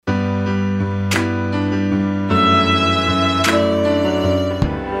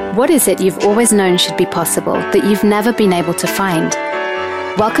What is it you've always known should be possible that you've never been able to find?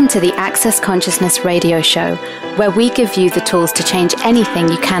 Welcome to the Access Consciousness radio show, where we give you the tools to change anything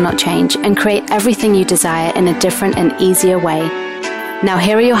you cannot change and create everything you desire in a different and easier way. Now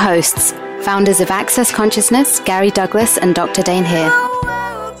here are your hosts, founders of Access Consciousness, Gary Douglas and Dr. Dain Heer.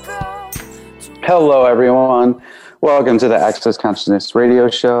 Hello, everyone. Welcome to the Access Consciousness radio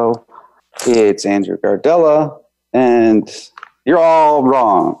show. It's Andrew Gardella, and you're all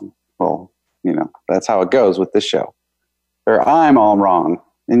wrong. Well, you know, that's how it goes with this show. Or I'm all wrong,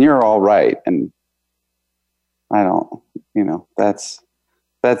 and you're all right. And I don't, you know, that's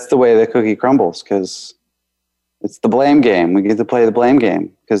the way the cookie crumbles, because it's the blame game. We get to play the blame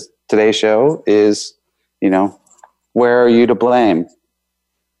game, because today's show is, you know, where are you to blame?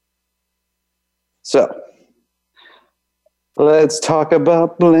 So, let's talk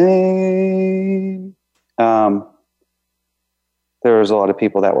about blame. There was a lot of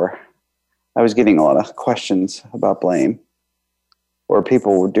people I was getting a lot of questions about blame, or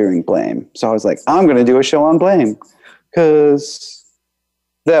people were doing blame. So I was like, I'm going to do a show on blame, because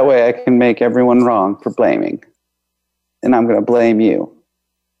that way I can make everyone wrong for blaming. And I'm going to blame you.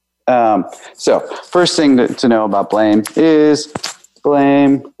 So first thing to know about blame is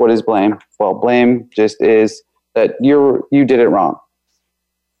blame. What is blame? Well, blame just is that you did it wrong.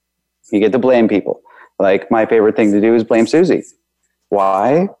 You get to blame people. Like, my favorite thing to do is blame Susie.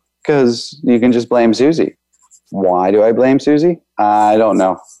 Why? Because you can just blame Susie. Why do I blame Susie? I don't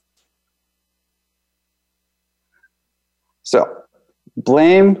know. So,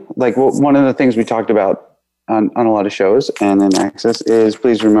 blame, like one of the things we talked about on a lot of shows and in Access is,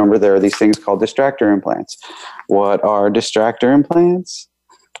 please remember there are these things called distractor implants. What are distractor implants?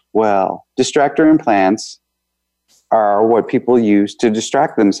 Well, distractor implants are what people use to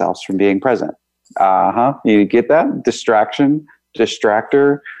distract themselves from being present. You get that?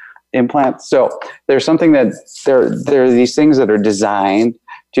 Distractor implant. So there's something that there are these things that are designed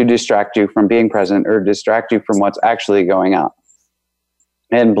to distract you from being present or distract you from what's actually going on.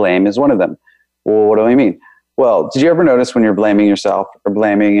 And blame is one of them. Well, what do I mean? Well, did you ever notice when you're blaming yourself or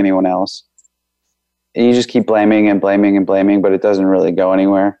blaming anyone else, and you just keep blaming and blaming and blaming, but it doesn't really go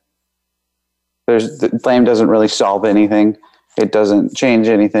anywhere? The blame doesn't really solve anything. It doesn't change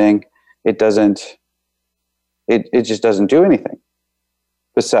anything. It just doesn't do anything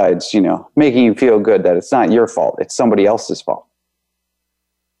besides, you know, making you feel good that it's not your fault. It's somebody else's fault.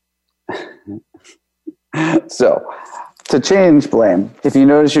 So to change blame, if you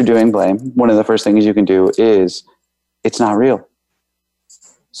notice you're doing blame, one of the first things you can do is it's not real.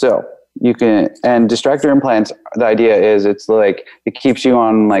 So you can, and distractor implants, the idea is it's like, it keeps you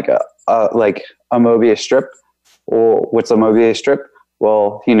on like a Mobius strip. Or what's a Mobius strip?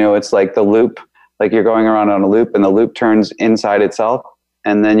 Well, you know, it's like the loop, like you're going around on a loop and the loop turns inside itself.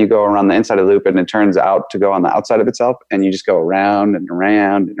 And then you go around the inside of the loop and it turns out to go on the outside of itself. And you just go around and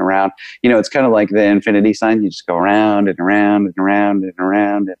around and around. You know, it's kind of like the infinity sign. You just go around and around and around and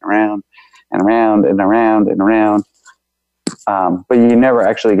around and around and around and around and around. But you never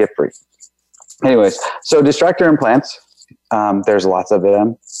actually get free. Anyways, so distractor implants, there's lots of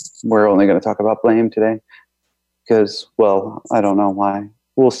them. We're only going to talk about blame today because, well, I don't know why.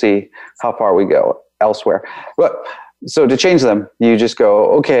 We'll see how far we go elsewhere. But so to change them, you just go,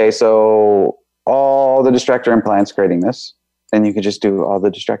 okay, so all the distractor implants creating this, and you could just do all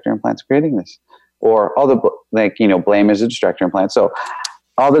the distractor implants creating this. Or all the, like, you know, blame is a distractor implant. So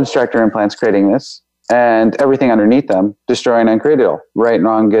all the distractor implants creating this, and everything underneath them, destroy and uncreate it all. Right and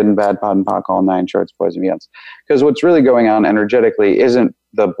wrong, good and bad, pod and pock, all nine shorts, boys and beyonds. Because what's really going on energetically isn't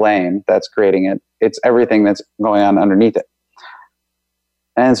the blame that's creating it. It's everything that's going on underneath it.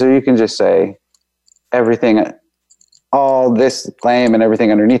 And so you can just say everything, all this blame and everything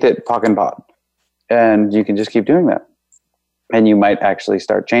underneath it, pock and pod. And you can just keep doing that. And you might actually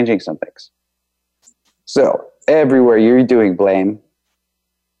start changing some things. So everywhere you're doing blame,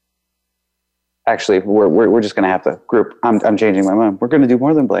 actually, we're just going to have to group. I'm changing my mind. We're going to do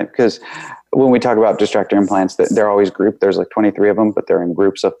more than blame, because when we talk about distractor implants, they're always grouped. There's like 23 of them, but they're in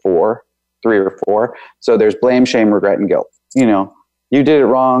groups of 3 or 4. So there's blame, shame, regret, and guilt. You know, you did it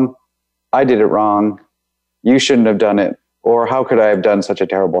wrong. I did it wrong. You shouldn't have done it. Or how could I have done such a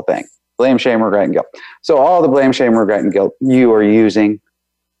terrible thing? Blame, shame, regret, and guilt. So all the blame, shame, regret, and guilt you are using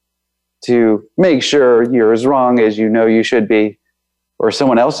to make sure you're as wrong as you know you should be, or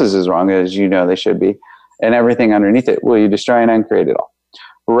someone else is as wrong as you know they should be, and everything underneath it, will you destroy and uncreate it all?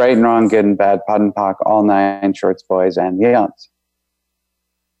 Right and wrong, good and bad, pod and pock, all nine shorts, boys and beyonds.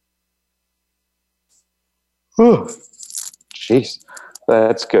 Whew. Jeez,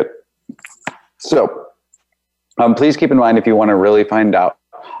 that's good. So please keep in mind, if you want to really find out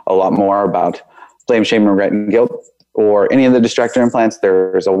a lot more about blame, shame, regret, and guilt, or any of the distractor implants,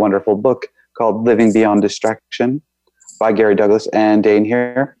 there's a wonderful book called Living Beyond Distraction by Gary Douglas and Dane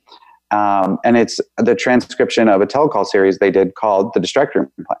here. And it's the transcription of a telecall series they did called The Distractor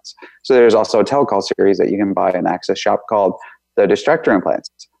Implants. So there's also a telecall series that you can buy in Access Shop called The Distractor Implants,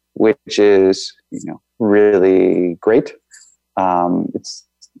 which is, really great. It's,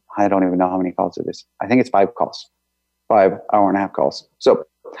 I don't even know how many calls it is. I think it's 5 calls, 5 hour-and-a-half calls. So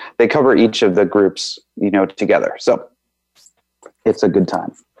they cover each of the groups, together. So it's a good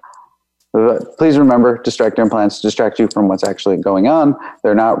time. But please remember, distractor implants distract you from what's actually going on.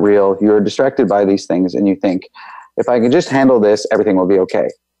 They're not real. You're distracted by these things, and you think, if I can just handle this, everything will be okay.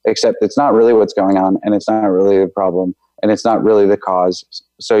 Except it's not really what's going on, and it's not really the problem, and it's not really the cause.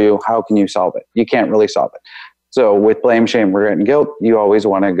 So how can you solve it? You can't really solve it. So with blame, shame, regret, and guilt, you always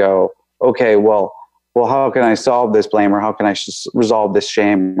want to go, okay, well, how can I solve this blame, or how can I resolve this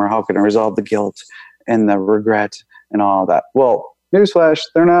shame, or how can I resolve the guilt and the regret and all that? Well, newsflash,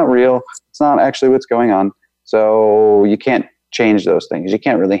 they're not real. It's not actually what's going on. So you can't change those things. You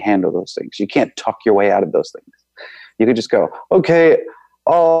can't really handle those things. You can't talk your way out of those things. You could just go, okay,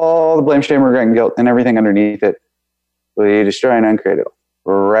 all the blame, shame, regret, and guilt and everything underneath it, will you destroy and uncreate it all?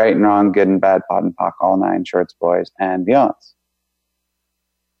 Right and wrong, good and bad, POD and POC, all 9 shorts, boys, and beyonds.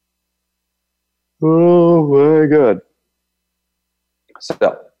 Oh my God. So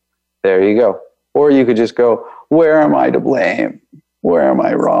there you go. Or you could just go, where am I to blame? Where am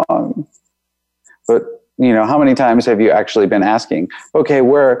I wrong? But, how many times have you actually been asking, okay,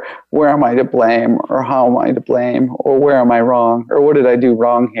 where am I to blame? Or how am I to blame? Or where am I wrong? Or what did I do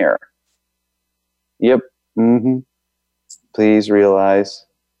wrong here? Yep. Please realize,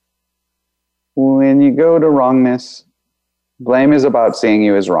 when you go to wrongness, blame is about seeing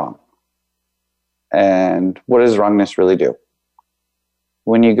you as wrong. And what does wrongness really do?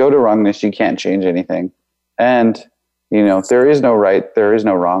 When you go to wrongness, you can't change anything. And, there is no right, there is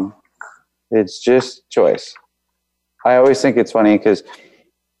no wrong. It's just choice. I always think it's funny because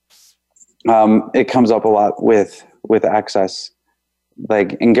it comes up a lot with Access.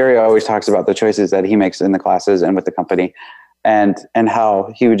 And Gary always talks about the choices that he makes in the classes and with the company, and how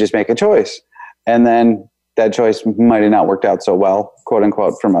he would just make a choice. And then that choice might have not worked out so well, quote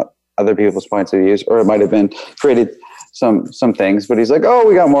unquote, from other people's points of views, or it might have been created some things, but he's like, oh,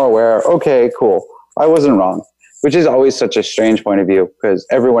 we got more aware. Okay, cool. I wasn't wrong, which is always such a strange point of view because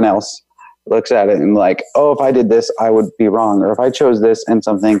everyone else looks at it and like, oh, if I did this, I would be wrong. Or if I chose this and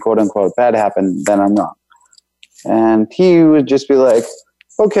something quote unquote bad happened, then I'm wrong. And he would just be like,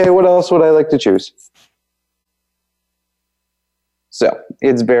 okay, what else would I like to choose? So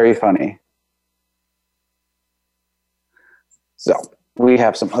it's very funny. So we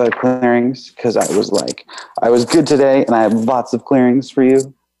have some other clearings because I was good today and I have lots of clearings for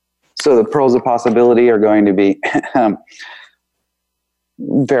you. So the pearls of possibility are going to be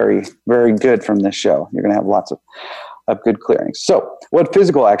very, very good from this show. You're going to have lots of good clearings. So what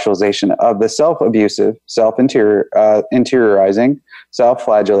physical actualization of the self-abusive, self-interiorizing,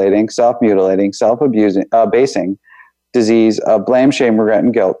 self-flagellating, self-mutilating, self-abusing, basing disease of blame, shame, regret,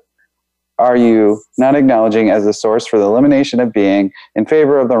 and guilt are you not acknowledging as the source for the elimination of being in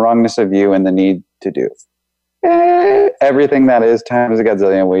favor of the wrongness of you and the need to do? Everything that is times a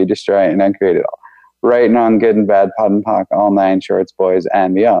gazillion, will you destroy it and uncreate it all? Right and wrong, good and bad, POD and POC, all 9 shorts, boys,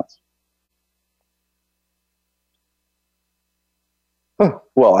 and beyonds.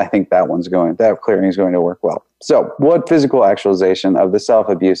 Well, I think that clearing is going to work well. So what physical actualization of the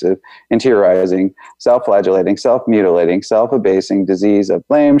self-abusive, interiorizing, self-flagellating, self-mutilating, self-abasing disease of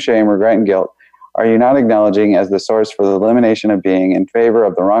blame, shame, regret, and guilt are you not acknowledging as the source for the elimination of being in favor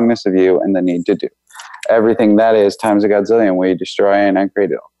of the wrongness of you and the need to do? Everything that is times a godzillion, will you destroy and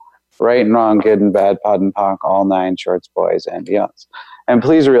uncreate it all? Right and wrong, good and bad, POD and POC, all 9 shorts, boys, and beyonds. And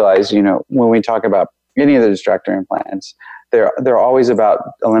please realize, when we talk about any of the distractor implants, they're always about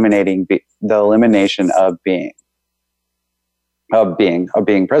eliminating the elimination of being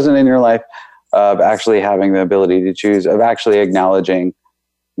present in your life, of actually having the ability to choose, of actually acknowledging,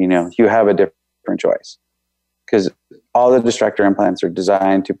 you have a different choice. Because all the distractor implants are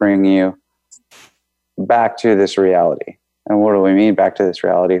designed to bring you back to this reality. And what do we mean back to this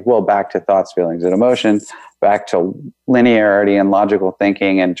reality? Well, back to thoughts, feelings, and emotion, back to linearity and logical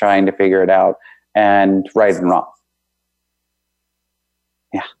thinking and trying to figure it out, and right and wrong.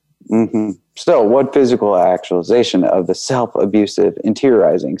 Yeah. So what physical actualization of the self-abusive,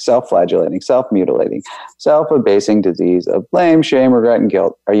 interiorizing, self-flagellating, self-mutilating, self-abasing disease of blame, shame, regret, and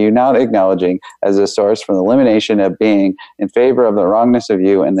guilt are you not acknowledging as a source for the elimination of being in favor of the wrongness of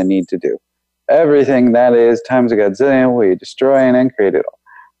you and the need to do? Everything that is times a godzillion, will you destroy and uncreate it all?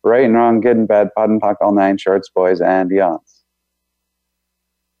 right and wrong, good and bad, pod and pock, all nine shorts, boys and beyonds.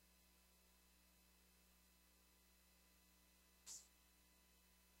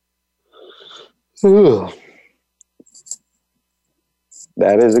 Ooh.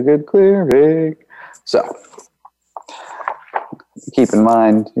 That is a good clearing. So keep in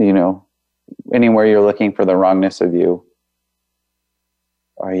mind, anywhere you're looking for the wrongness of you,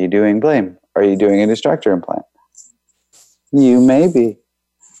 are you doing blame? Are you doing a distractor implant? You may be.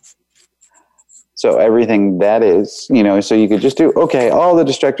 So everything that is, so you could just do, okay, all the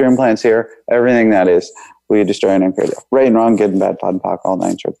distractor implants here, everything that is, we destroy and uncreate it. Right and wrong, good and bad, pod and pock, all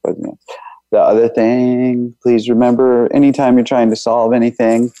nine shorts, boys and beyonds. The other thing, please remember, anytime you're trying to solve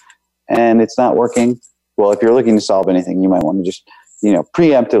anything and it's not working, well, if you're looking to solve anything, you might want to just,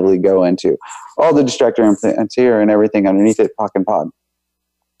 preemptively go into all the distractor implants here and everything underneath it, pock and pod.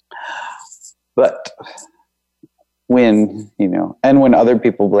 But when, and when other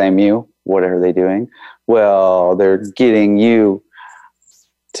people blame you, what are they doing? Well, they're getting you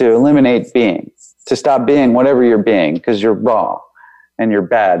to eliminate being, to stop being whatever you're being, because you're wrong. And you're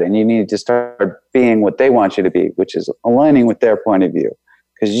bad, and you need to start being what they want you to be, which is aligning with their point of view,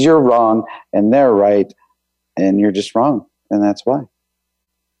 because you're wrong and they're right, and you're just wrong, and that's why.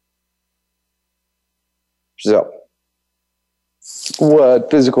 So, what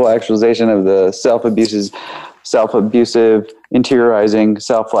physical actualization of the self-abusive, interiorizing,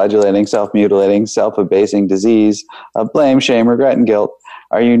 self-flagellating, self-mutilating, self-abasing disease of blame, shame, regret, and guilt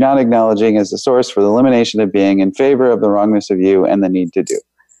are you not acknowledging as the source for the elimination of being in favor of the wrongness of you and the need to do?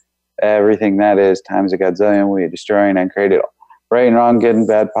 Everything that is times a godzillion, we destroy and uncreate it all. Right and wrong, good and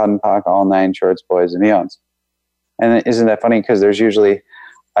bad, pod and pock, all nine shorts, boys and beyonds. And isn't that funny? Because there's usually,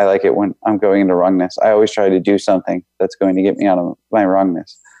 I like it when I'm going into wrongness. I always try to do something that's going to get me out of my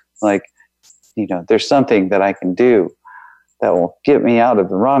wrongness. Like, there's something that I can do that will get me out of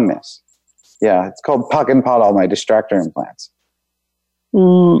the wrongness. Yeah, it's called pock and pod, all my distractor implants.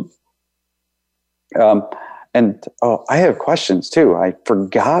 I have questions too. I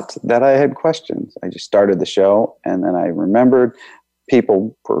forgot that I had questions. I just started the show and then I remembered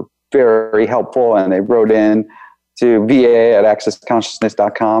people were very helpful and they wrote in to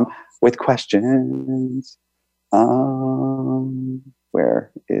va@accessconsciousness.com with questions.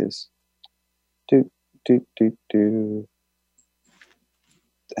 Where is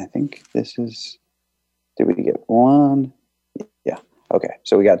I think this is, did we get one? Yeah. Okay.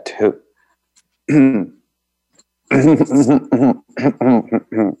 So we got two.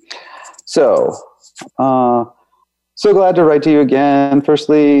 So glad to write to you again.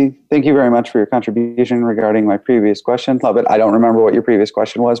 Firstly, thank you very much for your contribution regarding my previous question. Love it. I don't remember what your previous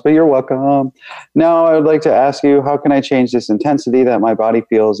question was, but you're welcome. Now I would like to ask you, how can I change this intensity that my body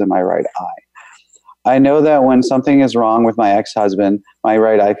feels in my right eye? I know that when something is wrong with my ex-husband, my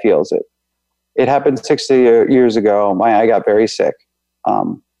right eye feels it. It happened 60 years ago. My eye got very sick.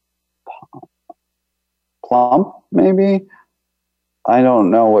 Plump, maybe? I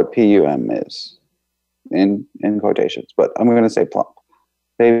don't know what PUM is in quotations, but I'm going to say plump.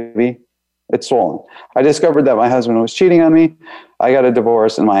 Baby, it's swollen. I discovered that my husband was cheating on me. I got a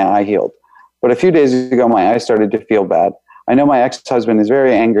divorce and my eye healed. But a few days ago, my eye started to feel bad. I know my ex-husband is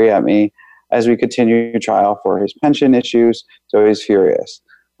very angry at me as we continue trial for his pension issues, so he's furious.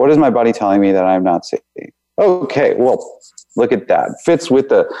 What is my body telling me that I'm not seeing? Okay, well, look at that. Fits with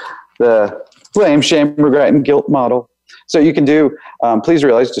the blame, shame, regret, and guilt model. So you can do, please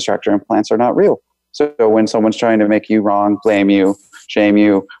realize distractor implants are not real. So when someone's trying to make you wrong, blame you, shame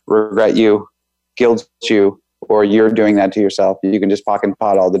you, regret you, guilt you, or you're doing that to yourself, you can just pock and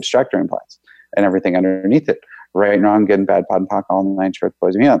pod all the distractor implants and everything underneath it. Right and wrong, good and bad, pod and pock, all nine shorts,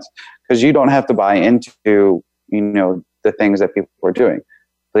 boys and beyonds. Because you don't have to buy into, the things that people are doing.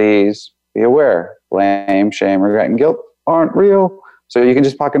 Please be aware. Blame, shame, regret, and guilt aren't real. So you can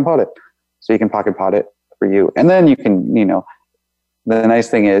just pock and pod it. So you can pock and pod it for you. And then you can, the nice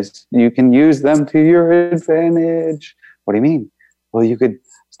thing is you can use them to your advantage. What do you mean? Well, you could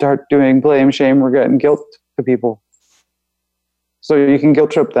start doing blame, shame, regret, and guilt to people. So you can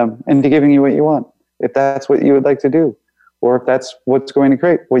guilt trip them into giving you what you want, if that's what you would like to do, or if that's what's going to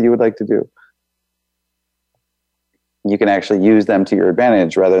create what you would like to do. You can actually use them to your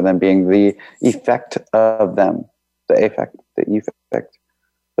advantage rather than being the effect of them. The effect, the effect,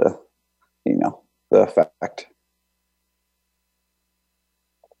 the effect.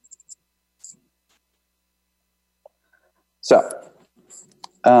 So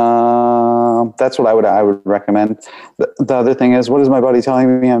that's what I would recommend. The other thing is, what is my body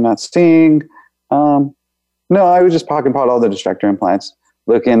telling me I'm not seeing? No, I would just pock and pod all the distractor implants.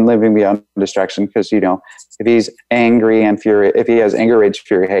 look in Living Beyond Distraction, because, if he's angry and fury, if he has anger, rage,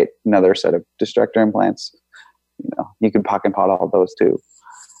 fury, hate, another set of distractor implants, you can pock and pot all those too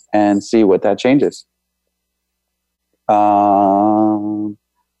and see what that changes. And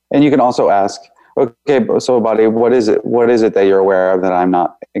you can also ask, okay, so body, what is it that you're aware of that I'm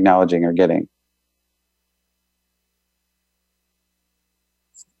not acknowledging or getting?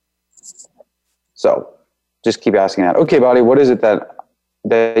 So just keep asking that. Okay, body, what is it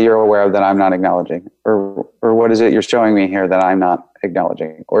that you're aware of that I'm not acknowledging? Or what is it you're showing me here that I'm not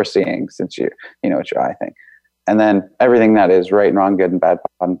acknowledging or seeing, since it's your eye thing? And then everything that is right and wrong, good and bad,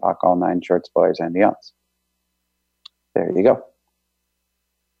 POD and POC, all 9 shorts, boys, and beyonds. There you go.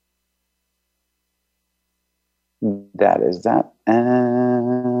 That is that.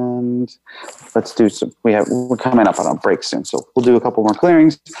 And let's do some, we're coming up on a break soon, so we'll do a couple more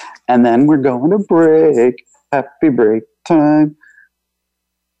clearings, and then we're going to break. Happy break time.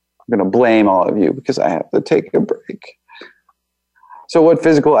 I'm going to blame all of you because I have to take a break. So what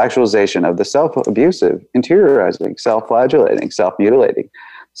physical actualization of the self-abusive, interiorizing, self-flagellating, self-mutilating,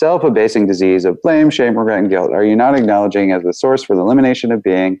 self-abasing disease of blame, shame, regret, and guilt are you not acknowledging as the source for the elimination of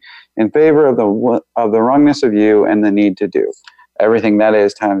being in favor of the wrongness of you and the need to do? Everything that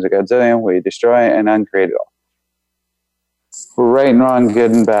is times a godzillion will you destroy and uncreate it all. Right and wrong,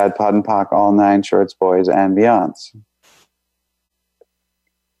 good and bad, POD and POC, all 9 shorts, boys, and beyonds.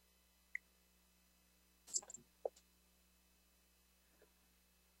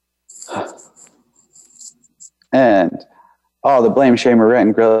 And all the blame, shame, regret,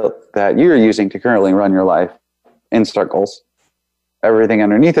 and guilt that you're using to currently run your life in circles. Everything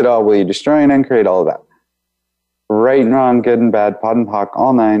underneath it all will you destroy and uncreate all of that. Right and wrong, good and bad, POD and POC,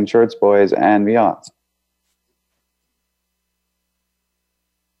 all 9 shorts, boys, and beyond.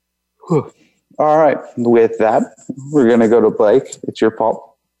 Whew. All right. With that, we're going to go to Blake. It's your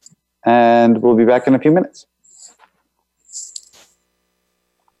fault. And we'll be back in a few minutes.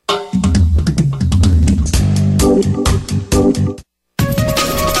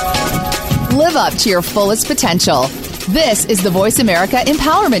 Live up to your fullest potential. This is the Voice America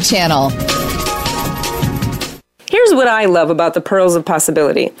Empowerment Channel. Here's what I love about the Pearls of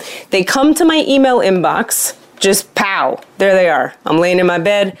Possibility. They come to my email inbox, just pow. There they are. I'm laying in my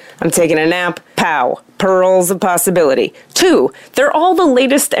bed. I'm taking a nap. Pow. Pearls of Possibility. 2, they're all the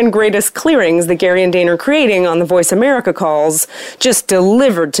latest and greatest clearings that Gary and Dane are creating on the Voice America calls, just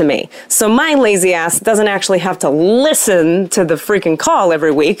delivered to me. So my lazy ass doesn't actually have to listen to the freaking call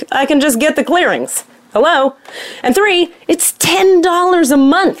every week. I can just get the clearings. Hello? And 3, it's $10 a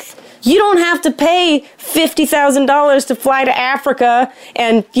month. You don't have to pay $50,000 to fly to Africa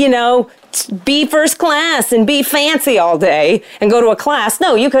and, be first class and be fancy all day and go to a class.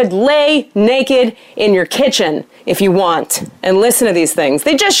 No, you could lay naked in your kitchen if you want and listen to these things.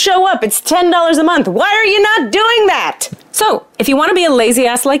 They just show up. It's $10 a month. Why are you not doing that? So, if you want to be a lazy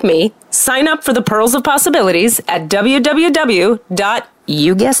ass like me, sign up for the Pearls of Possibilities at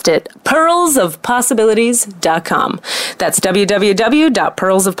you guessed it, pearlsofpossibilities.com. That's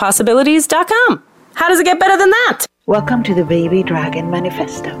www.pearlsofpossibilities.com. How does it get better than that? Welcome to the Baby Dragon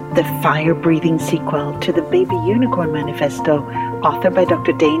Manifesto, the fire-breathing sequel to the Baby Unicorn Manifesto, authored by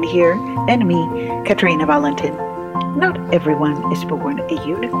Dr. Dane here and me, Katrina Valentin. Not everyone is born a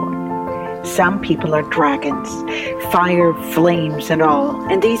unicorn. Some people are dragons, fire, flames, and all,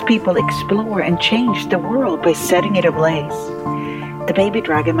 and these people explore and change the world by setting it ablaze. The Baby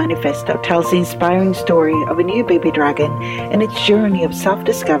Dragon Manifesto tells the inspiring story of a new baby dragon and its journey of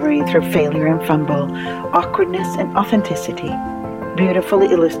self-discovery through failure and fumble, awkwardness and authenticity. Beautifully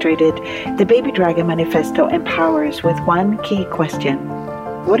illustrated, the Baby Dragon Manifesto empowers with one key question.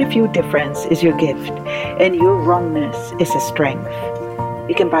 What if your difference is your gift and your wrongness is a strength?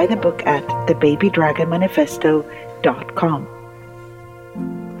 You can buy the book at thebabydragonmanifesto.com.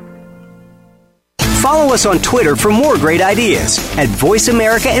 Follow us on Twitter for more great ideas at Voice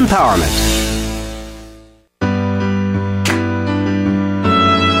America Empowerment.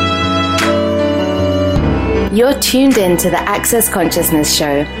 You're tuned in to the Access Consciousness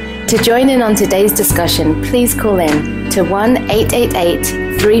Show. To join in on today's discussion, please call in to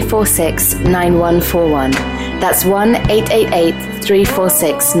 1-888-346-9141. That's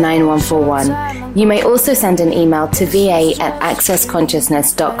 1-888-346-9141. You may also send an email to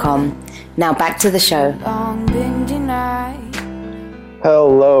va@accessconsciousness.com. Now back to the show.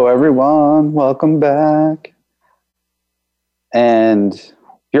 Hello, everyone. Welcome back. And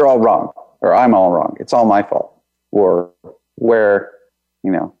you're all wrong, or I'm all wrong. It's all my fault. Or where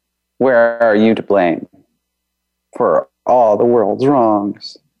are you to blame for all the world's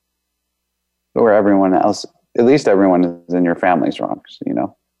wrongs? Or everyone else at least everyone is in your family's wrong,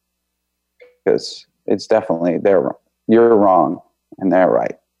 because it's definitely you're wrong and they're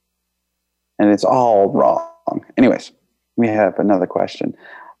right. And it's all wrong. Anyways, we have another question.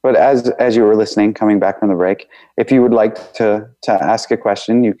 But as you were listening, coming back from the break, if you would like to ask a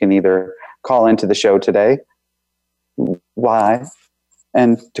question, you can either call into the show today live.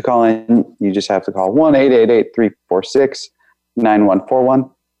 And to call in, you just have to call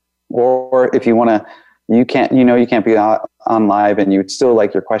 1-888-346-9141. Or if you want to, you can't be on live and you'd still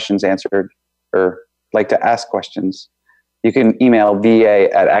like your questions answered or like to ask questions, you can email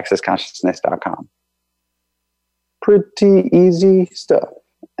va@accessconsciousness.com. Pretty easy stuff.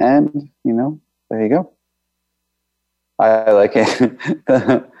 And, there you go. I like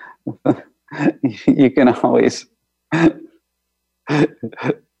it. You can always... I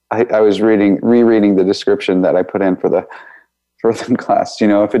was rereading the description that I put in for the class.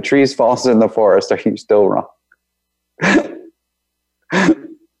 If a tree falls in the forest, are you still wrong?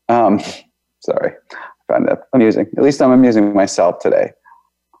 Sorry. I found that amusing. At least I'm amusing myself today.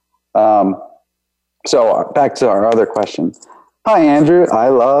 So back to our other question. Hi, Andrew. I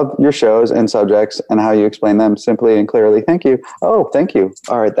love your shows and subjects and how you explain them simply and clearly. Thank you. Oh, thank you.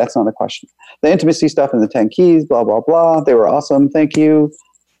 All right. That's not a question. The intimacy stuff and the 10 keys, blah, blah, blah. They were awesome. Thank you.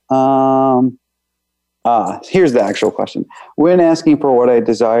 Here's the actual question. When asking for what I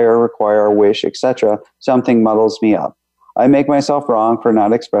desire, require, wish, etc., something muddles me up. I make myself wrong for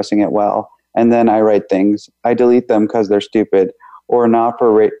not expressing it well, and then I write things. I delete them because they're stupid, or not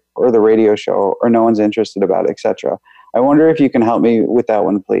for or the radio show, or no one's interested about it, etc. I wonder if you can help me with that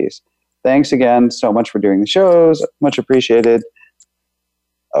one, please. Thanks again so much for doing the shows. Much appreciated.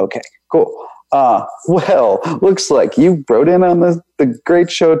 Okay, cool. Well, looks like you wrote in on the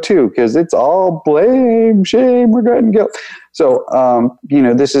great show too, because it's all blame, shame, regret, and guilt. So,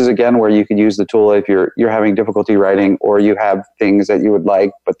 this is again where you could use the tool if you're having difficulty writing, or you have things that you would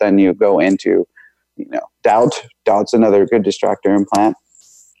like, but then you go into, doubt. Doubt's another good distractor implant.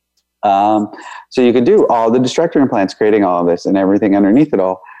 So you could do all the distractor implants, creating all of this and everything underneath it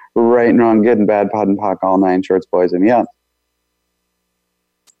all. Right and wrong, good and bad, pod and pock, all 9 shorts, boys and beyond.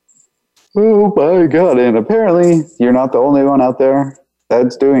 Oh my God. And apparently you're not the only one out there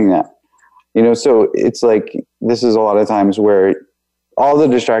that's doing that. So it's like, this is a lot of times where all the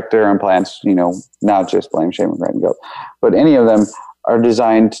distractor implants, not just blame, shame, regret, and guilt, but any of them are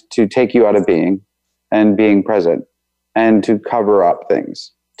designed to take you out of being and being present and to cover up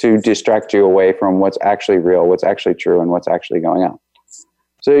things, to distract you away from what's actually real, what's actually true, and what's actually going on.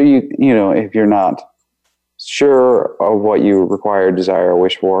 So if you're not sure of what you require, desire, or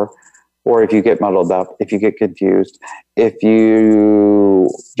wish for, or if you get muddled up, if you get confused, if you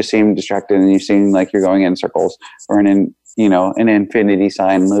just seem distracted and you seem like you're going in circles or an infinity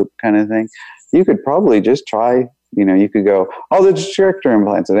sign loop kind of thing, you could probably just try, you could go, all the distractor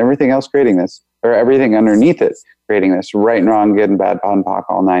implants and everything else creating this, or everything underneath it creating this, right and wrong, good and bad, pod and pock,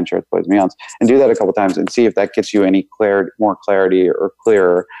 all 9 shorts, boys and beyonds, and do that a couple times and see if that gets you any more clarity or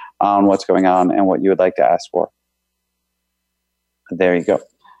clearer on what's going on and what you would like to ask for. There you go.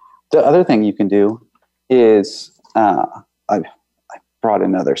 The other thing you can do is, I brought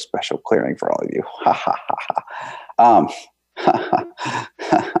another special clearing for all of you.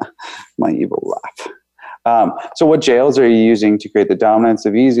 My evil laugh. So what jails are you using to create the dominance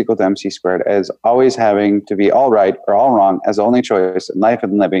of E is equal to MC squared as always having to be all right or all wrong as the only choice in life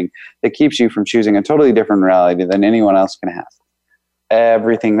and living that keeps you from choosing a totally different reality than anyone else can have?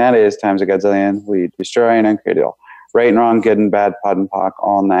 Everything that is times a godzillion, we destroy and uncreate it all. Right and wrong, good and bad, pod and pock,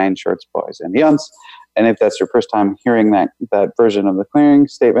 all 9 shorts, boys and beyonds. And if that's your first time hearing that version of the clearing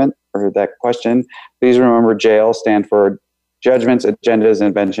statement or that question, please remember jail stand for judgments, agendas,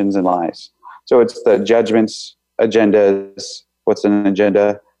 inventions, and lies. So it's the judgments, agendas. What's an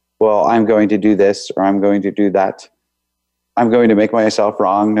agenda? Well, I'm going to do this or I'm going to do that. I'm going to make myself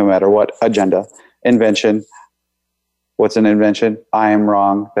wrong no matter what agenda. Invention. What's an invention? I am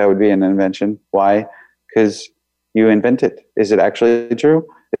wrong. That would be an invention. Why? Because you invent it. Is it actually true?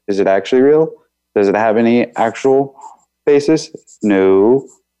 Is it actually real? Does it have any actual basis? No,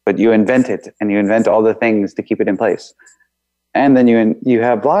 but you invent it and you invent all the things to keep it in place. And then you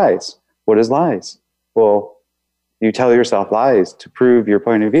have lies. What is lies? Well, you tell yourself lies to prove your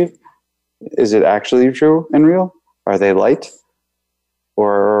point of view. Is it actually true and real? Are they light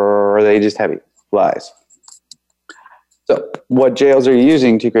or are they just heavy? Lies. So what jails are you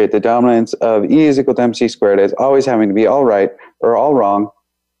using to create the dominance of E is equal to MC squared as always having to be all right or all wrong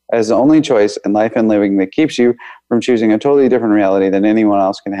as the only choice in life and living that keeps you from choosing a totally different reality than anyone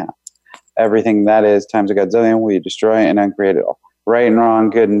else can have? Everything that is times a godzillion will you destroy and uncreate it all. Right and wrong,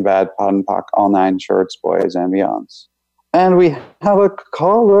 good and bad, pod and pock, all nine shorts, boys and beyonds. And we have a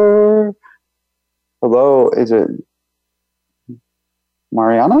caller. Hello, is it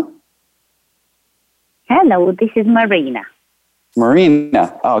Mariana? Hello, this is Marina.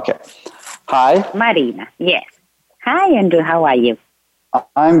 Marina, okay. Hi. Marina, yes. Hi, Andrew, how are you?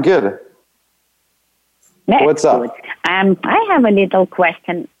 I'm good. That's What's up? Good. I have a little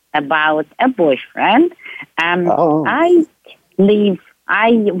question about a boyfriend. I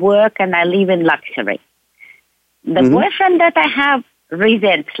work and I live in luxury. The boyfriend that I have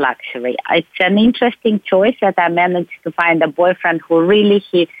resents luxury. It's an interesting choice that I managed to find a boyfriend who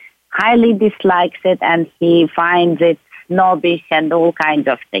he highly dislikes it and he finds it snobbish and all kinds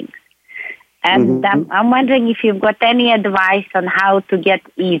of things. And I'm wondering if you've got any advice on how to get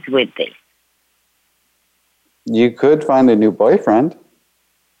ease with this. You could find a new boyfriend.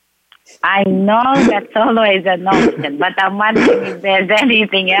 I know that's always an option, but I'm wondering if there's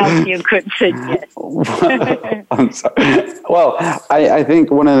anything else you could suggest. I'm sorry. Well, I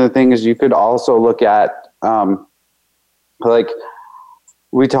think one of the things you could also look at, like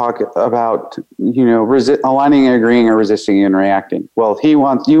we talk about, aligning and agreeing or resisting and reacting. Well,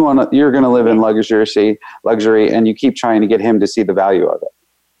 you're going to live in luxury, and you keep trying to get him to see the value of it.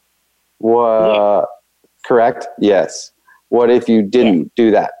 What? Correct? Yes. What if you didn't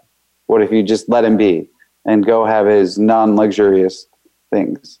do that? What if you just let him be and go have his non-luxurious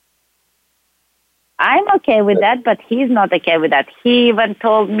things? I'm okay with that, but he's not okay with that. He even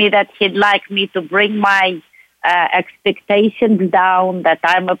told me that he'd like me to bring my expectations down, that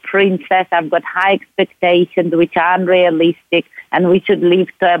I'm a princess, I've got high expectations which are unrealistic, and we should live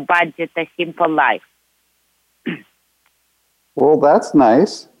to a budget, a simple life. Well, that's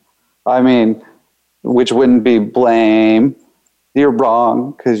nice. I mean, which wouldn't be blame. You're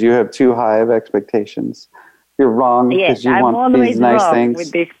wrong because you have too high of expectations. You're wrong because you want these nice things.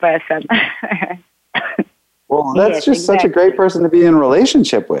 With this person. Well, that's just such a great person to be in a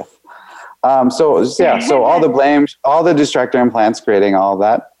relationship with. So all the blames, all the distractor implants, creating all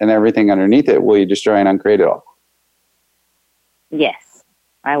that and everything underneath it, will you destroy and uncreate it all? Yes.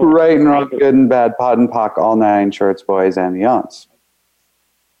 I will. Right and wrong, good and bad, pod and pock, all nine shorts, boys and beyonds.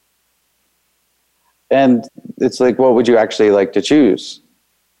 And it's like, what would you actually like to choose?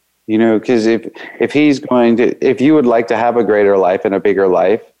 Because if you would like to have a greater life and a bigger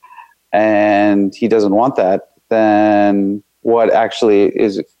life, and he doesn't want that, then what actually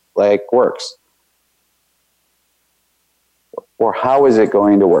is works? Or how is it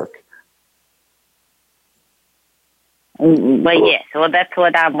going to work? Well, yes. Well, that's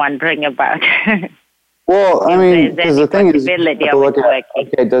what I'm wondering about. Well, I mean, because the thing is, you have to look at,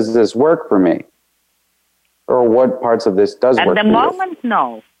 okay, does this work for me? Or what parts of this does work for you? At the moment,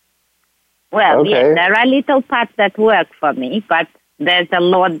 no. Well, yes, there are little parts that work for me, but there's a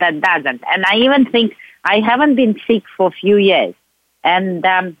lot that doesn't. And I even think I haven't been sick for a few years. And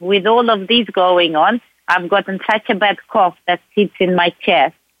with all of this going on, I've gotten such a bad cough that sits in my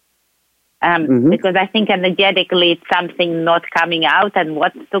chest. Because I think energetically it's something not coming out and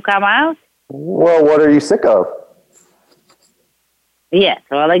what's to come out. Well, what are you sick of? Yes,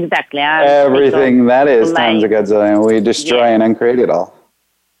 well, exactly. Everything that is times a Godzilla, we destroy and uncreate it all.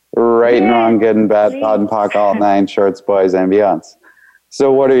 Right and wrong, good and bad, pod and pock, all nine shorts, boys and beyonds.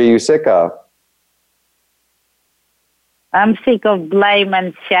 So what are you sick of? I'm sick of blame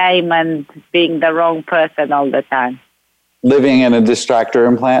and shame and being the wrong person all the time. Living in a distractor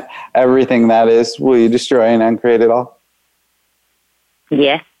implant, everything that is, will you destroy and uncreate it all?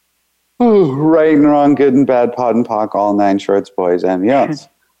 Yes. Ooh, right and wrong, good and bad, pod and pock, all nine shorts, boys and beyonds.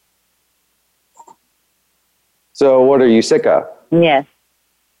 So what are you sick of? Yes.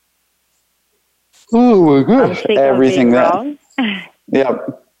 Oh my gosh. I'm sick everything of being wrong.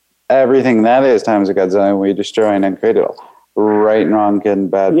 Yep. Everything that is times a Godzilla, we destroy and uncreate it all. Right and wrong, good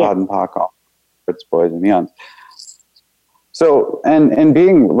and bad, pod and pock, all shorts, boys and beyonds. So, and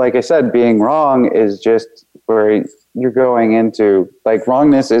being, like I said, being wrong is just where you're going into,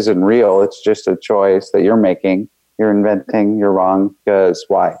 wrongness isn't real. It's just a choice that you're making. You're inventing. You're wrong because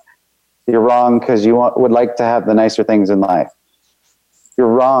why? You're wrong because you would like to have the nicer things in life. You're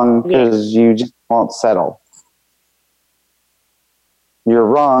wrong because you just won't settle. You're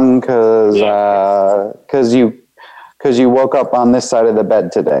wrong because you woke up on this side of the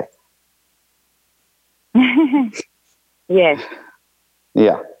bed today. Yes.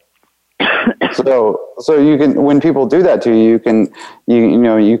 Yeah. So you can, when people do that to you,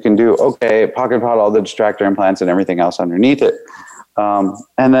 you can do, okay, pocket pot all the distractor implants and everything else underneath it. And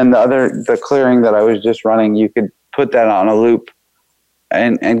then the clearing that I was just running, you could put that on a loop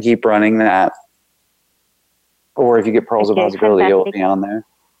and keep running that. or if you get Pearls of Possibility, fantastic. it'll be on there.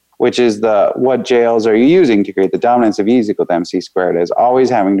 Which is what jails are you using to create the dominance of E is equal to MC squared, as always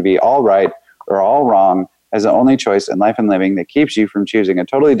having to be all right or all wrong as the only choice in life and living that keeps you from choosing a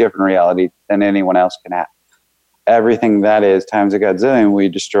totally different reality than anyone else can have. Everything that is times a godzillion, we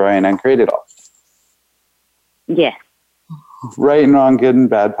destroy and uncreate it all. Yes. Right and wrong, good and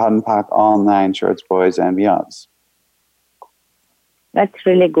bad, POD and POC, all 9 shorts, boys, and beyonds. That's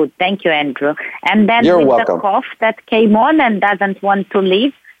really good. Thank you, Andrew. And then You're with welcome. the cough that came on and doesn't want to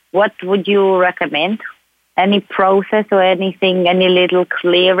leave, what would you recommend? Any process or anything, any little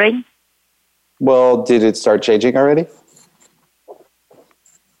clearing? Well, did it start changing already?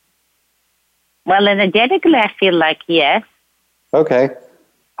 Well, energetically, I feel like yes. Okay.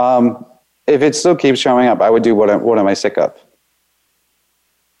 If it still keeps showing up, I would do what am I sick of?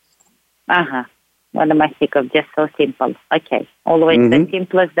 Uh-huh. What am I sick of? Just so simple. Okay. Always the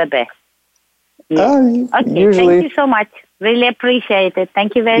simplest, the best. Yes. Okay. Usually. Thank you so much. Really appreciate it.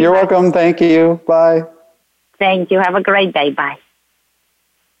 Thank you very much. You're welcome. Thank you. Bye. Thank you. Have a great day. Bye.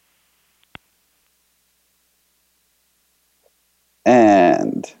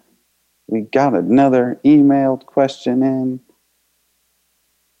 And we got another emailed question in.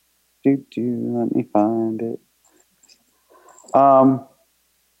 Let me find it. I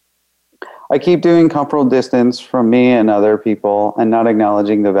keep doing comfortable distance from me and other people and not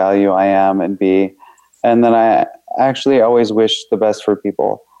acknowledging the value I am and be. And then I actually always wish the best for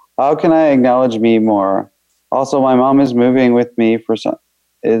people. How can I acknowledge me more? Also, my mom is moving in with me for some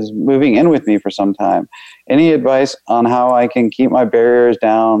time. Any advice on how I can keep my barriers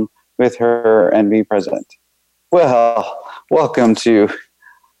down with her and be present? Well, welcome to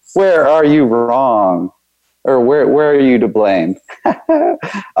Where Are You Wrong? Or where are you to blame?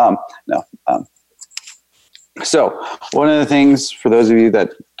 So one of the things, for those of you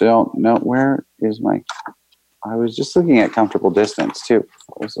that don't know, where is I was just looking at comfortable distance too.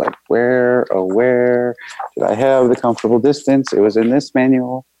 I was like, where did I have the comfortable distance? It was in this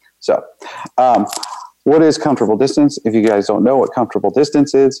manual. So what is comfortable distance? If you guys don't know what comfortable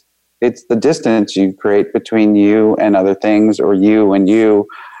distance is, it's the distance you create between you and other things, or you and you,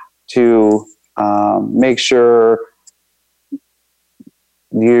 to make sure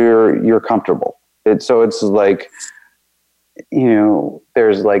you're comfortable. It's like,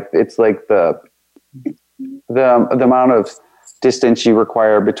 there's like, it's like the amount of distance you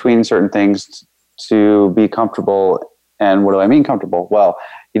require between certain things to be comfortable. And what do I mean comfortable? Well,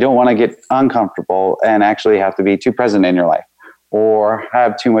 you don't want to get uncomfortable and actually have to be too present in your life, or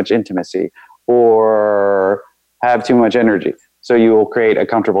have too much intimacy, or have too much energy. So you will create a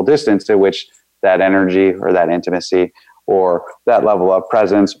comfortable distance to which that energy or that intimacy or that level of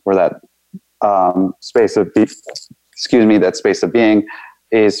presence or that space of being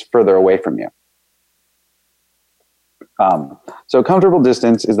is further away from you. So comfortable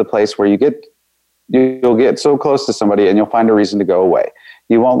distance is the place where you'll get so close to somebody and you'll find a reason to go away.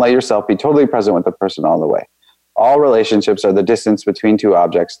 You won't let yourself be totally present with the person all the way. All relationships are the distance between two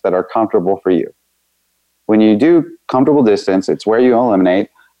objects that are comfortable for you. When you do comfortable distance, it's where you eliminate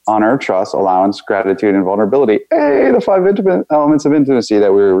honor, trust, allowance, gratitude, and vulnerability. Hey, the 5 intimate elements of intimacy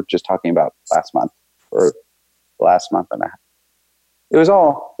that we were just talking about last month, or last month and a half. It was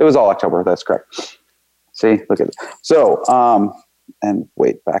all October. That's correct. See, look at it. So, and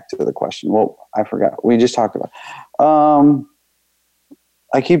wait, back to the question. Well, I forgot. We just talked about.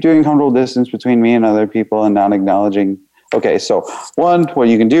 I keep doing comfortable distance between me and other people and not acknowledging. Okay, so one, what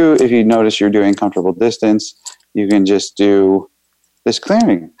you can do if you notice you're doing comfortable distance, you can just do this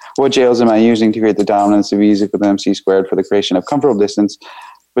clearing. What jails am I using to create the dominance of E is equal to MC squared for the creation of comfortable distance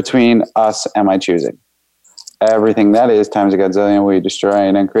between us am I choosing? Everything that is times a godzillion, we destroy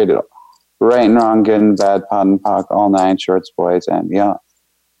and then create it all. Right and wrong, good and bad, POD and POC, all 9 shorts, boys, and beyond.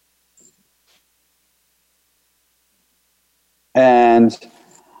 And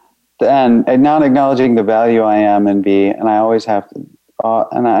then not acknowledging the value I am and be, and I always have to,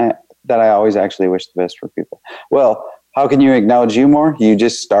 I always actually wish the best for people. Well, how can you acknowledge you more? You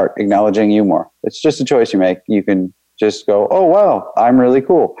just start acknowledging you more. It's just a choice you make. You can just go, oh, wow, I'm really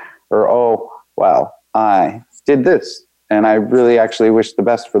cool. Or, oh, wow, I did this. And I really actually wish the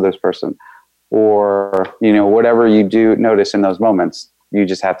best for this person. Or, whatever you do notice in those moments, you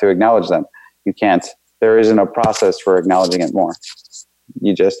just have to acknowledge them. You can't, there isn't a process for acknowledging it more.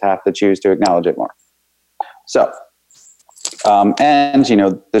 You just have to choose to acknowledge it more. So, and,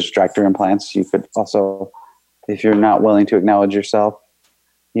 the distractor implants, you could also, if you're not willing to acknowledge yourself,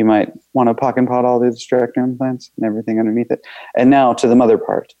 you might want to POC and POD all the distractor implants and everything underneath it. And now to the mother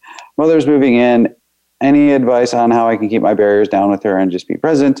part. Mother's moving in any advice on how I can keep my barriers down with her and just be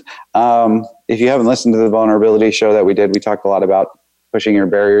present. If you haven't listened to the vulnerability show that we did, we talked a lot about pushing your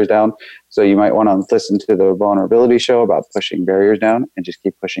barriers down. So you might want to listen to the vulnerability show about pushing barriers down and just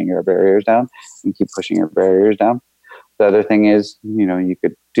keep pushing your barriers down and keep pushing your barriers down. The other thing is, you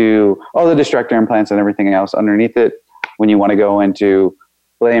could do all the distractor implants and everything else underneath it when you want to go into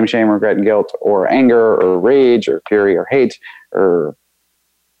blame, shame, regret, and guilt, or anger, or rage, or fury, or hate, or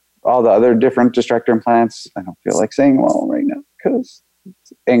all the other different distractor implants. I don't feel like saying them all right now because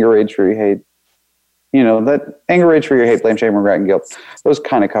anger, rage, fury, hate. That anger, rage, fury, hate, blame, shame, regret, and guilt. Those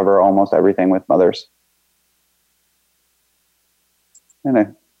kind of cover almost everything with mothers.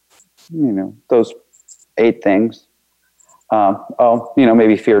 And those 8 things.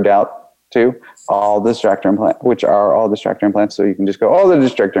 Maybe fear, doubt too. All distractor implants, which are all distractor implants. So you can just go all the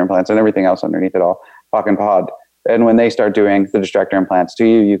distractor implants and everything else underneath it all, POC and POD. And when they start doing the distractor implants to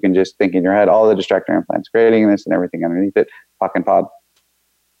you, you can just think in your head, all the distractor implants, creating this and everything underneath it, POC and POD.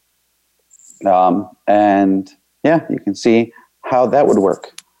 You can see how that would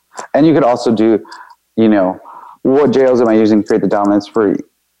work. And you could also do, what jails am I using to create the dominance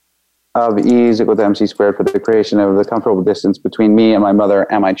of E is equal to MC squared for the creation of the comfortable distance between me and my mother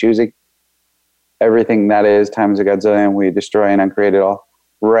am I choosing? Everything that is times a godzillion, we destroy and uncreate it all.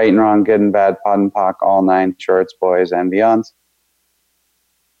 Right and wrong, good and bad, POD and POC, all 9 shorts, boys, and beyonds.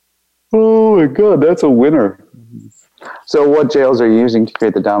 Oh my God, that's a winner. So what jails are you using to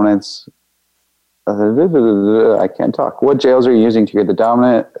create the dominance? I can't talk. What jails are you using to create the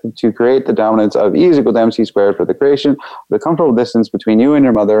dominance of E is equal to MC squared for the creation of the comfortable distance between you and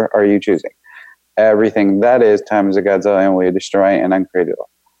your mother are you choosing? Everything that is times a godzillion, we destroy and uncreate it all.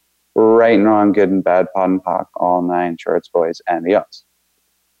 Right and wrong, good and bad, POD and POC, all 9 shorts, boys, and beyonds.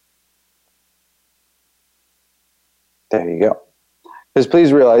 There you go. Because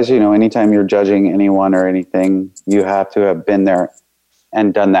please realize, anytime you're judging anyone or anything, you have to have been there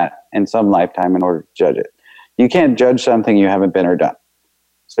and done that in some lifetime in order to judge it. You can't judge something you haven't been or done.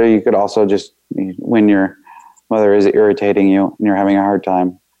 So you could also just, when your mother is irritating you and you're having a hard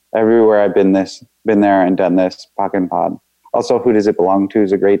time, everywhere I've been there and done this, POC and POD. Also, who does it belong to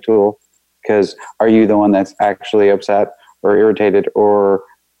is a great tool, because are you the one that's actually upset or irritated or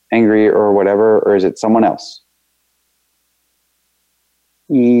angry or whatever, or is it someone else?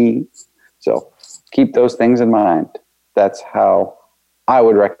 So keep those things in mind. That's how I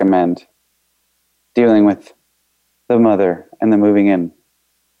would recommend dealing with the mother and the moving in.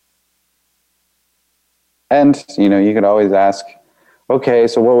 And, you could always ask, okay,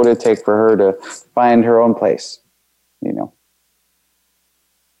 so what would it take for her to find her own place?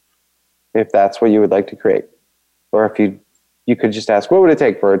 If that's what you would like to create. Or if you could just ask, what would it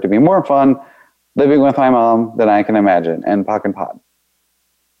take for it to be more fun living with my mom than I can imagine, and POC and POD?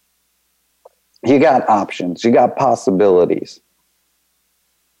 You got options. You got possibilities.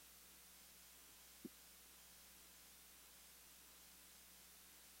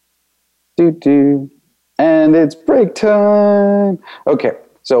 And it's break time. Okay,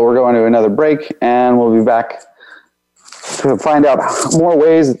 so we're going to another break, and we'll be back to find out more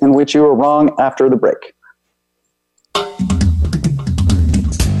ways in which you were wrong after the break.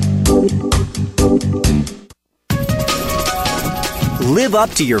 Live up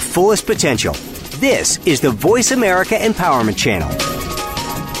to your fullest potential. This is the Voice America Empowerment Channel.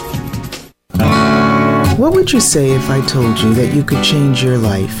 What would you say if I told you that you could change your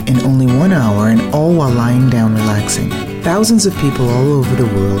life in only 1 hour and all while lying down relaxing? Thousands of people all over the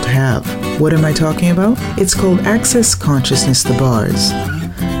world have. What am I talking about? It's called Access Consciousness, the BARS.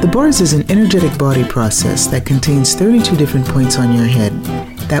 The BARS is an energetic body process that contains 32 different points on your head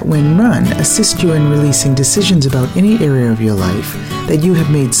that, when run, assist you in releasing decisions about any area of your life that you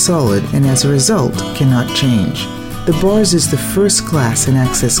have made solid and as a result cannot change. The BARS is the first class in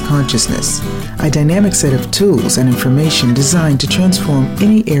Access Consciousness, a dynamic set of tools and information designed to transform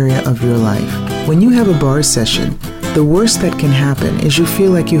any area of your life. When you have a BARS session, the worst that can happen is you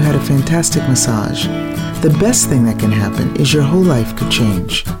feel like you had a fantastic massage. The best thing that can happen is your whole life could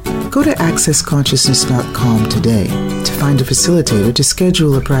change. Go to accessconsciousness.com today to find a facilitator to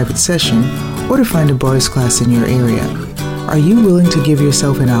schedule a private session or to find a BARS class in your area. Are you willing to give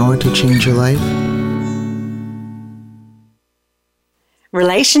yourself an hour to change your life?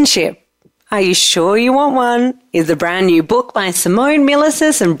 Relationship. Are you sure you want one? Is the brand new book by Simone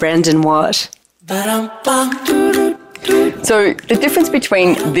Milasas and Brendan Watt. So the difference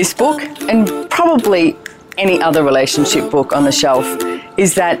between this book and probably any other relationship book on the shelf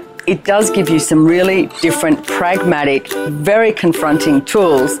is that it does give you some really different, pragmatic, very confronting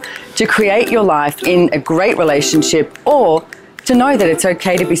tools to create your life in a great relationship, or to know that it's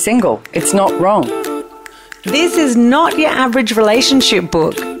okay to be single. It's not wrong. This is not your average relationship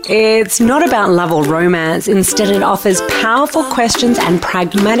book. It's not about love or romance. Instead, it offers powerful questions and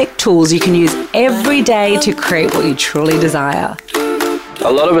pragmatic tools you can use every day to create what you truly desire.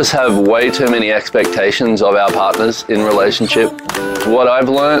 A lot of us have way too many expectations of our partners in relationship. What I've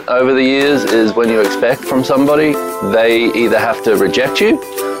learned over the years is when you expect from somebody, they either have to reject you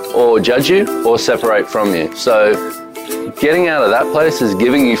or judge you or separate from you. So getting out of that place is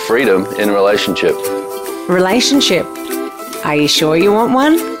giving you freedom in relationship. Relationship. Are you sure you want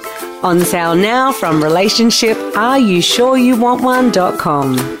one? On sale now from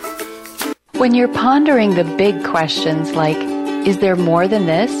relationshipareyoussureyouwantone.com. When you're pondering the big questions like, is there more than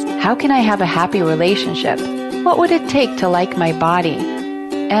this? How can I have a happy relationship? What would it take to like my body?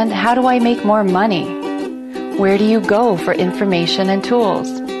 And how do I make more money? Where do you go for information and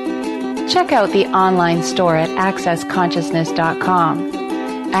tools? Check out the online store at accessconsciousness.com.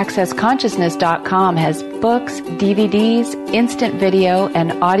 AccessConsciousness.com has books, DVDs, instant video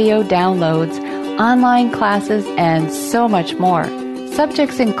and audio downloads, online classes, and so much more.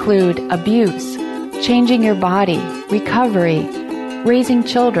 Subjects include abuse, changing your body, recovery, raising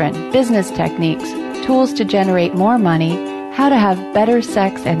children, business techniques, tools to generate more money, how to have better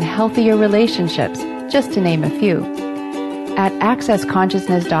sex and healthier relationships, just to name a few. At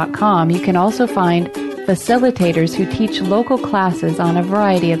AccessConsciousness.com, you can also find facilitators who teach local classes on a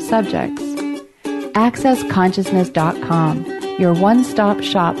variety of subjects. AccessConsciousness.com, your one-stop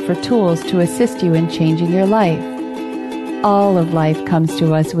shop for tools to assist you in changing your life. All of life comes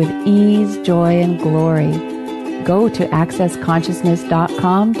to us with ease, joy, and glory. Go to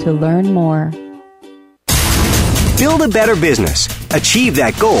AccessConsciousness.com to learn more. Build a better business. Achieve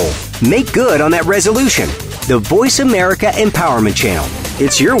that goal. Make good on that resolution. The Voice America Empowerment Channel.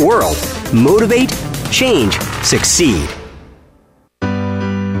 It's your world. Motivate, change, succeed.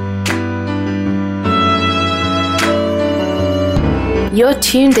 You're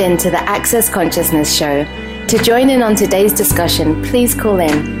tuned in to the Access Consciousness Show. To join in on today's discussion, please call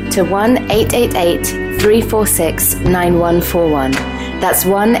in to 1-888-346-9141. That's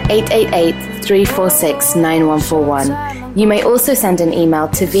 1-888-346-9141. You may also send an email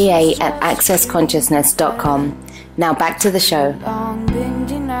to va@accessconsciousness.com. Now back to the show.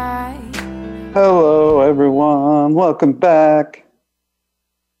 Hello, everyone. Welcome back.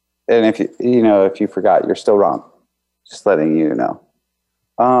 And if you forgot, you're still wrong. Just letting you know.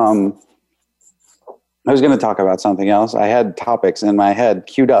 I was going to talk about something else. I had topics in my head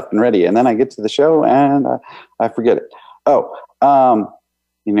queued up and ready, and then I get to the show and I forget it.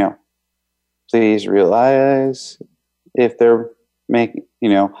 Please realize if they're making,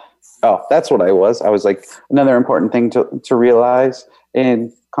 that's what I was. I was like, another important thing to realize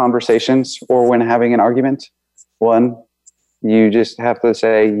in conversations or when having an argument. One, you just have to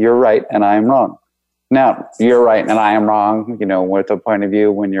say, you're right and I am wrong. Now, you're right and I am wrong, with a point of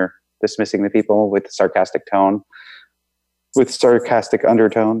view when you're dismissing the people with a sarcastic tone, with sarcastic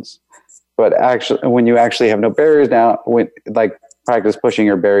undertones. But actually, when you actually have no barriers down, practice pushing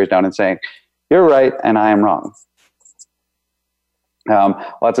your barriers down and saying, you're right and I am wrong.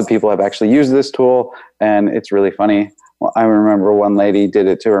 Lots of people have actually used this tool, and it's really funny. Well, I remember one lady did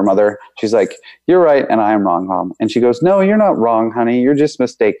it to her mother. She's like, you're right and I am wrong, Mom. And she goes, no, you're not wrong, honey. You're just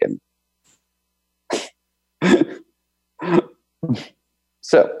mistaken.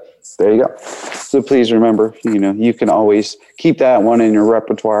 So there you go. So please remember, you can always keep that one in your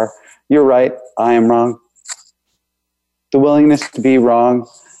repertoire. You're right. I am wrong. The willingness to be wrong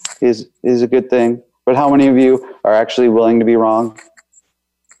is a good thing. But how many of you are actually willing to be wrong?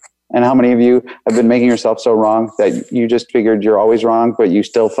 And how many of you have been making yourself so wrong that you just figured you're always wrong, but you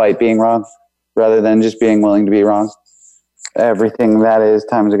still fight being wrong rather than just being willing to be wrong? Everything that is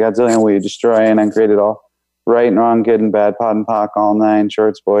times a godzillion, will you destroy and uncreate it all? Right and wrong, good and bad, pot and pock, all nine,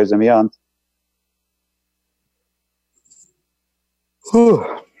 shorts, boys, and beyond. Whew.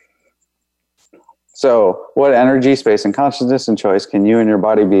 So, what energy, space, and consciousness and choice can you and your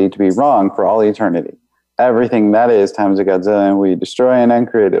body be to be wrong for all eternity? Everything that is times a godzillion, we destroy and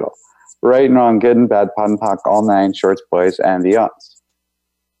uncreate it all. Right and wrong, good and bad, pot and pock, all nine, shorts, boys, and beyonds.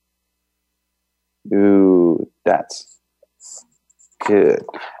 Ooh, that's good.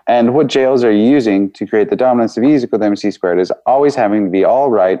 And what jails are you using to create the dominance of E is equal to MC squared is always having to be all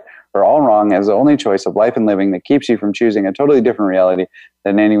right or all wrong as the only choice of life and living that keeps you from choosing a totally different reality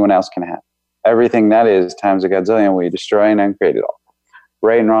than anyone else can have. Everything that is times a godzillion, we destroy and uncreate it all.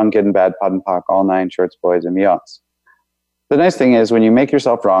 Right and wrong, good and bad, pot and pock, all nine, shorts, boys, and beyonds. The nice thing is when you make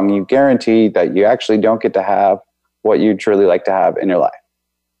yourself wrong, you guarantee that you actually don't get to have what you'd truly like to have in your life.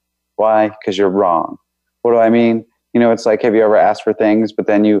 Why? Because you're wrong. What do I mean? It's like, have you ever asked for things, but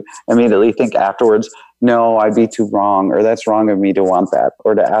then you immediately think afterwards, no, I'd be too wrong, or that's wrong of me to want that,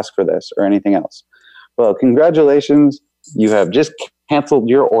 or to ask for this, or anything else. Well, congratulations, you have just canceled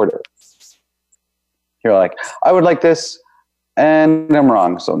your order. You're like, I would like this, and I'm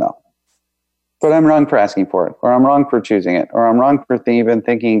wrong, so no. But I'm wrong for asking for it, or I'm wrong for choosing it, or I'm wrong for even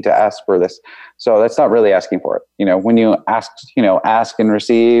thinking to ask for this. So that's not really asking for it. You know, when you ask and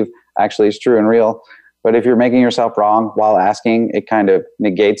receive, actually is true and real. But if you're making yourself wrong while asking, it kind of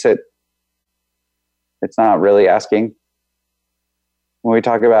negates it. It's not really asking. When we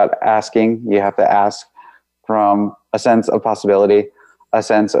talk about asking, you have to ask from a sense of possibility, a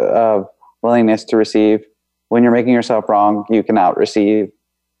sense of willingness to receive. When you're making yourself wrong, you cannot receive.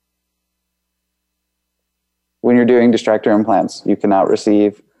 When you're doing distractor implants, you cannot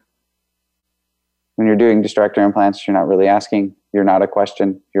receive. When you're doing distractor implants, you're not really asking. You're not a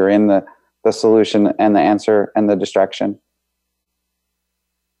question. You're in the solution and the answer and the distraction.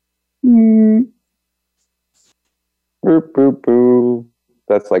 Boop, boop, boop.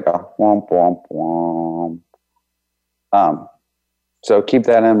 That's like a womp, womp, womp. So keep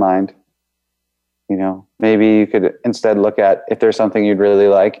that in mind. You know, maybe you could instead look at if there's something you'd really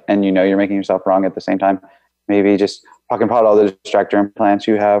like and you know you're making yourself wrong at the same time, maybe just pock and pot all the distractor implants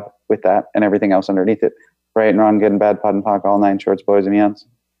you have with that and everything else underneath it. Right and wrong, good and bad, pod and pock, all 9 shorts, boys and beyonds.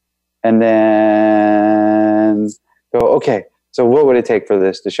 And then go, okay, so what would it take for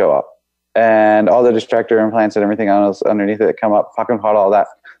this to show up? And all the distractor implants and everything else underneath it come up, pock and pot all that.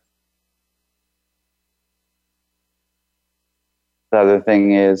 The other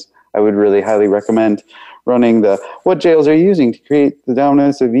thing is, I would really highly recommend running the what jails are you using to create the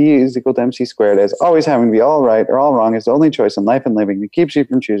dominance of E is equal to MC squared as always having to be all right or all wrong is the only choice in life and living that keeps you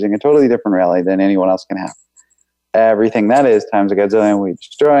from choosing a totally different reality than anyone else can have. Everything that is times a gazillion we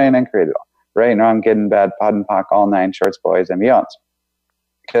destroy and create it all. Right and wrong, good and bad, pod and pock, all 9 shorts, boys and beyonds.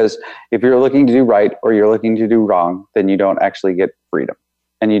 Because if you're looking to do right or you're looking to do wrong, then you don't actually get freedom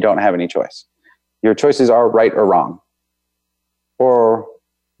and you don't have any choice. Your choices are right or wrong, or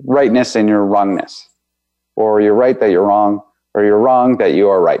rightness and your wrongness, or you're right that you're wrong, or you're wrong that you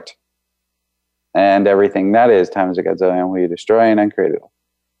are right. And everything that is times a gazillion we destroy and uncreate it all.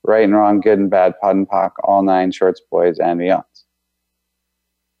 Right and wrong, good and bad, pod and pock, all 9 shorts, boys and beyonds.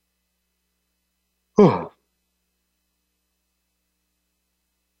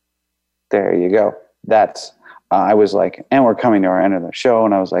 There you go. That's, I was like, and we're coming to our end of the show,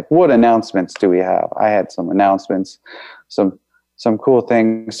 and I was like, what announcements do we have? I had some announcements, some cool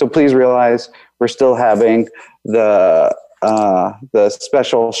things. So please realize we're still having the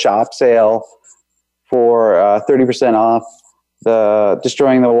special shop sale for 30% off the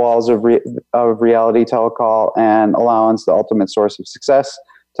Destroying the Walls of Reality telecall and Allowance, the Ultimate Source of Success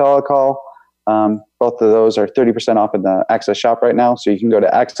telecall. Both of those are 30% off in the Access shop right now. So you can go to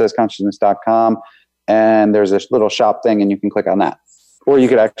accessconsciousness.com and there's this little shop thing and you can click on that. Or you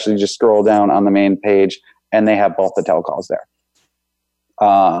could actually just scroll down on the main page and they have both the telecalls there.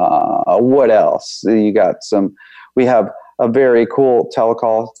 What else? We have a very cool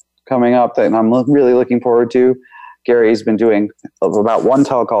telecall coming up that I'm really looking forward to. Gary's been doing about 1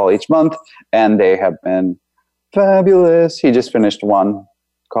 telecall each month and they have been fabulous. He just finished one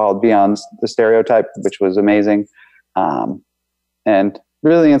called Beyond the Stereotype, which was amazing and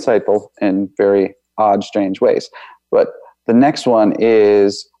really insightful in very odd, strange ways. But the next one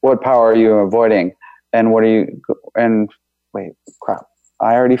is, what power are you avoiding? And wait, crap.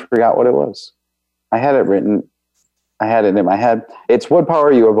 I already forgot what it was. I had it written. I had it in my head. It's what power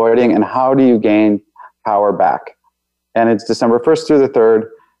are you avoiding and how do you gain power back? And it's December 1st through the 3rd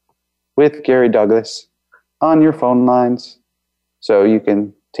with Gary Douglas on your phone lines. So you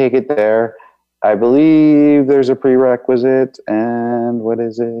can take it there. I believe there's a prerequisite. And what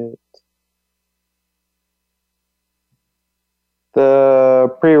is it?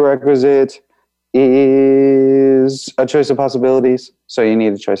 The prerequisite is a choice of possibilities. So you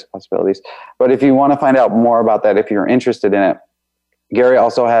need a choice of possibilities. But if you want to find out more about that, if you're interested in it, Gary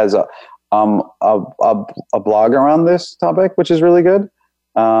also has a blog around this topic, which is really good.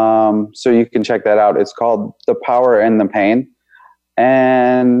 So you can check that out. It's called The Power and the Pain.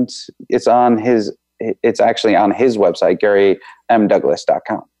 And it's actually on his website,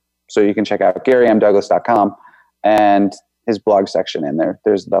 GaryMDouglas.com. So you can check out GaryMDouglas.com and his blog section in there.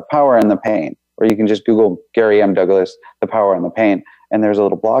 There's The Power and the Pain, or you can just Google Gary M. Douglas, The Power and the Pain, and there's a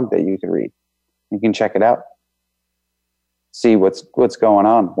little blog that you can read. You can check it out. See what's going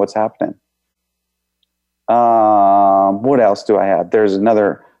on, what's happening. What else do I have? There's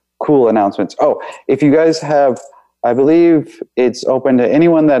another cool announcement. Oh, if you guys have, I believe it's open to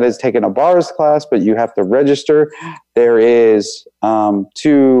anyone that has taken a bars class, but you have to register. There is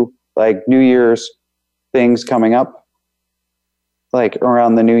 2 like New Year's things coming up, like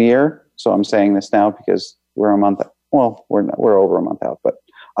around the new year. So I'm saying this now because we're a month. Well, we're over a month out, but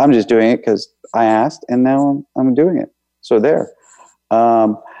I'm just doing it because I asked, and now I'm doing it. So there.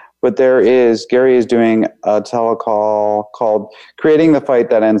 But Gary is doing a telecall called "Creating the Fight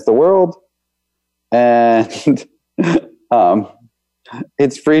That Ends the World," and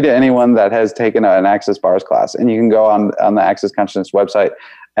it's free to anyone that has taken an Access Bars class, and you can go on the Access Consciousness website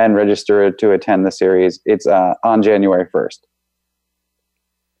and register to attend the series. It's on January 1st.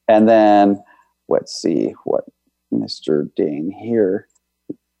 And then let's see what Mr. Dane here.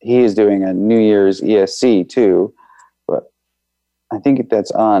 He is doing a New Year's ESC too, but I think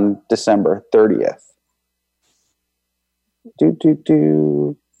that's on December 30th.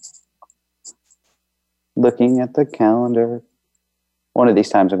 Looking at the calendar. One of these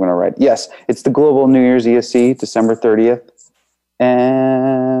times I'm going to write. Yes, it's the Global New Year's ESC, December 30th.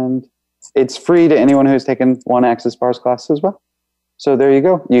 And it's free to anyone who has taken one Access Bars class as well. So there you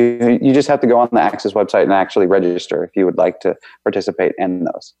go. You just have to go on the Access website and actually register if you would like to participate in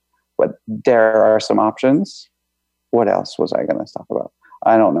those. But there are some options. What else was I going to talk about?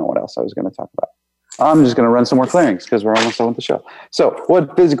 I don't know what else I was going to talk about. I'm just going to run some more clearings because we're almost done with the show. So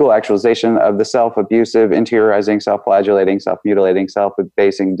what physical actualization of the self-abusive, interiorizing, self-flagellating, self-mutilating,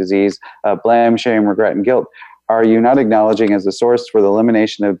 self-abasing disease, blame, shame, regret, and guilt are you not acknowledging as the source for the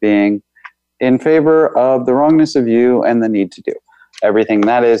elimination of being in favor of the wrongness of you and the need to do? Everything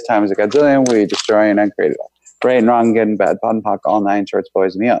that is times a godzillion, we destroy and uncreate it all. Right and wrong, good and bad, pod and pock, all nine shorts,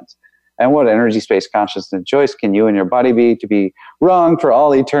 boys and beyonds. And what energy, space, consciousness, and choice can you and your body be to be wrong for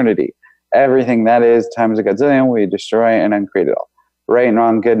all eternity? Everything that is times a godzillion, we destroy and uncreate it all. Right and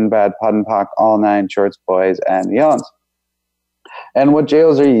wrong, good and bad, pod and pock, all nine shorts, boys and beyonds. And what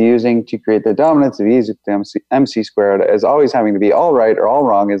jails are you using to create the dominance of E to MC squared as always having to be all right or all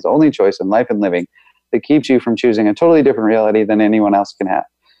wrong is the only choice in life and living that keeps you from choosing a totally different reality than anyone else can have.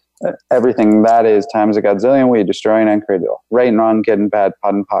 Everything that is times a godzillion, we destroy and uncreate it all. Right and wrong, good and bad,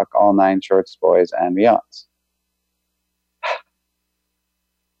 pod and pock, all nine shorts, boys and beyonds.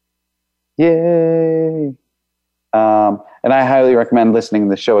 Yay! And I highly recommend listening to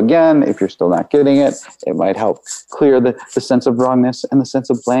the show again if you're still not getting it. It might help clear the sense of wrongness and the sense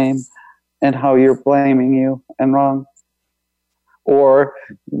of blame and how you're blaming you and wrong. Or,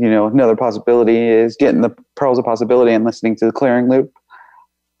 another possibility is getting the Pearls of Possibility and listening to the clearing loop,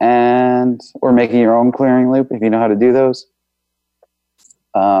 or making your own clearing loop if you know how to do those,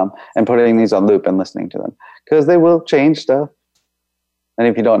 and putting these on loop and listening to them because they will change stuff. And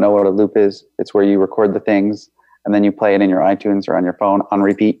if you don't know what a loop is, it's where you record the things and then you play it in your iTunes or on your phone on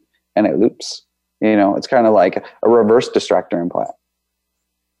repeat and it loops. It's kind of like a reverse distractor implant.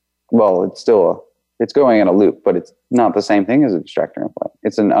 Well, it's going in a loop, but it's not the same thing as a distractor implant.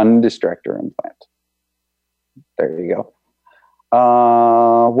 It's an undistractor implant. There you go.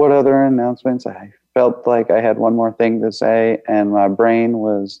 What other announcements? I felt like I had one more thing to say and my brain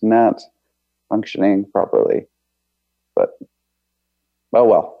was not functioning properly. But, oh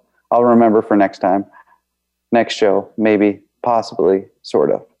well, I'll remember for next time. Next show, maybe, possibly,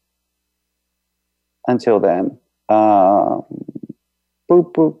 sort of. Until then, boop,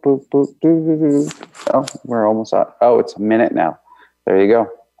 boop, boop, boop, boop. Oh, we're almost out. Oh, it's a minute now. There you go.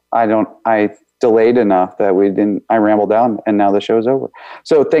 I delayed enough that I rambled down and now the show's over.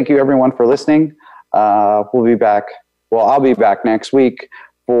 So thank you everyone for listening. We'll be back. Well, I'll be back next week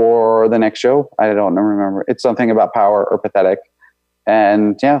for the next show. I don't remember. It's something about power or pathetic.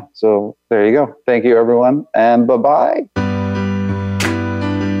 And yeah, so there you go. Thank you everyone and bye-bye.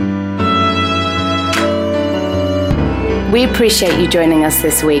 We appreciate you joining us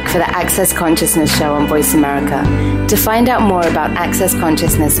this week for the Access Consciousness Show on Voice America. To find out more about Access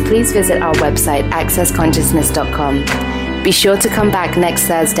Consciousness, please visit our website, accessconsciousness.com. Be sure to come back next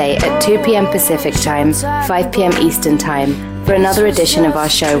Thursday at 2 p.m. Pacific Time, 5 p.m. Eastern Time, for another edition of our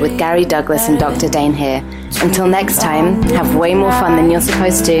show with Gary Douglas and Dr. Dane here. Until next time, have way more fun than you're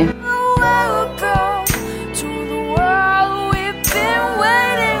supposed to.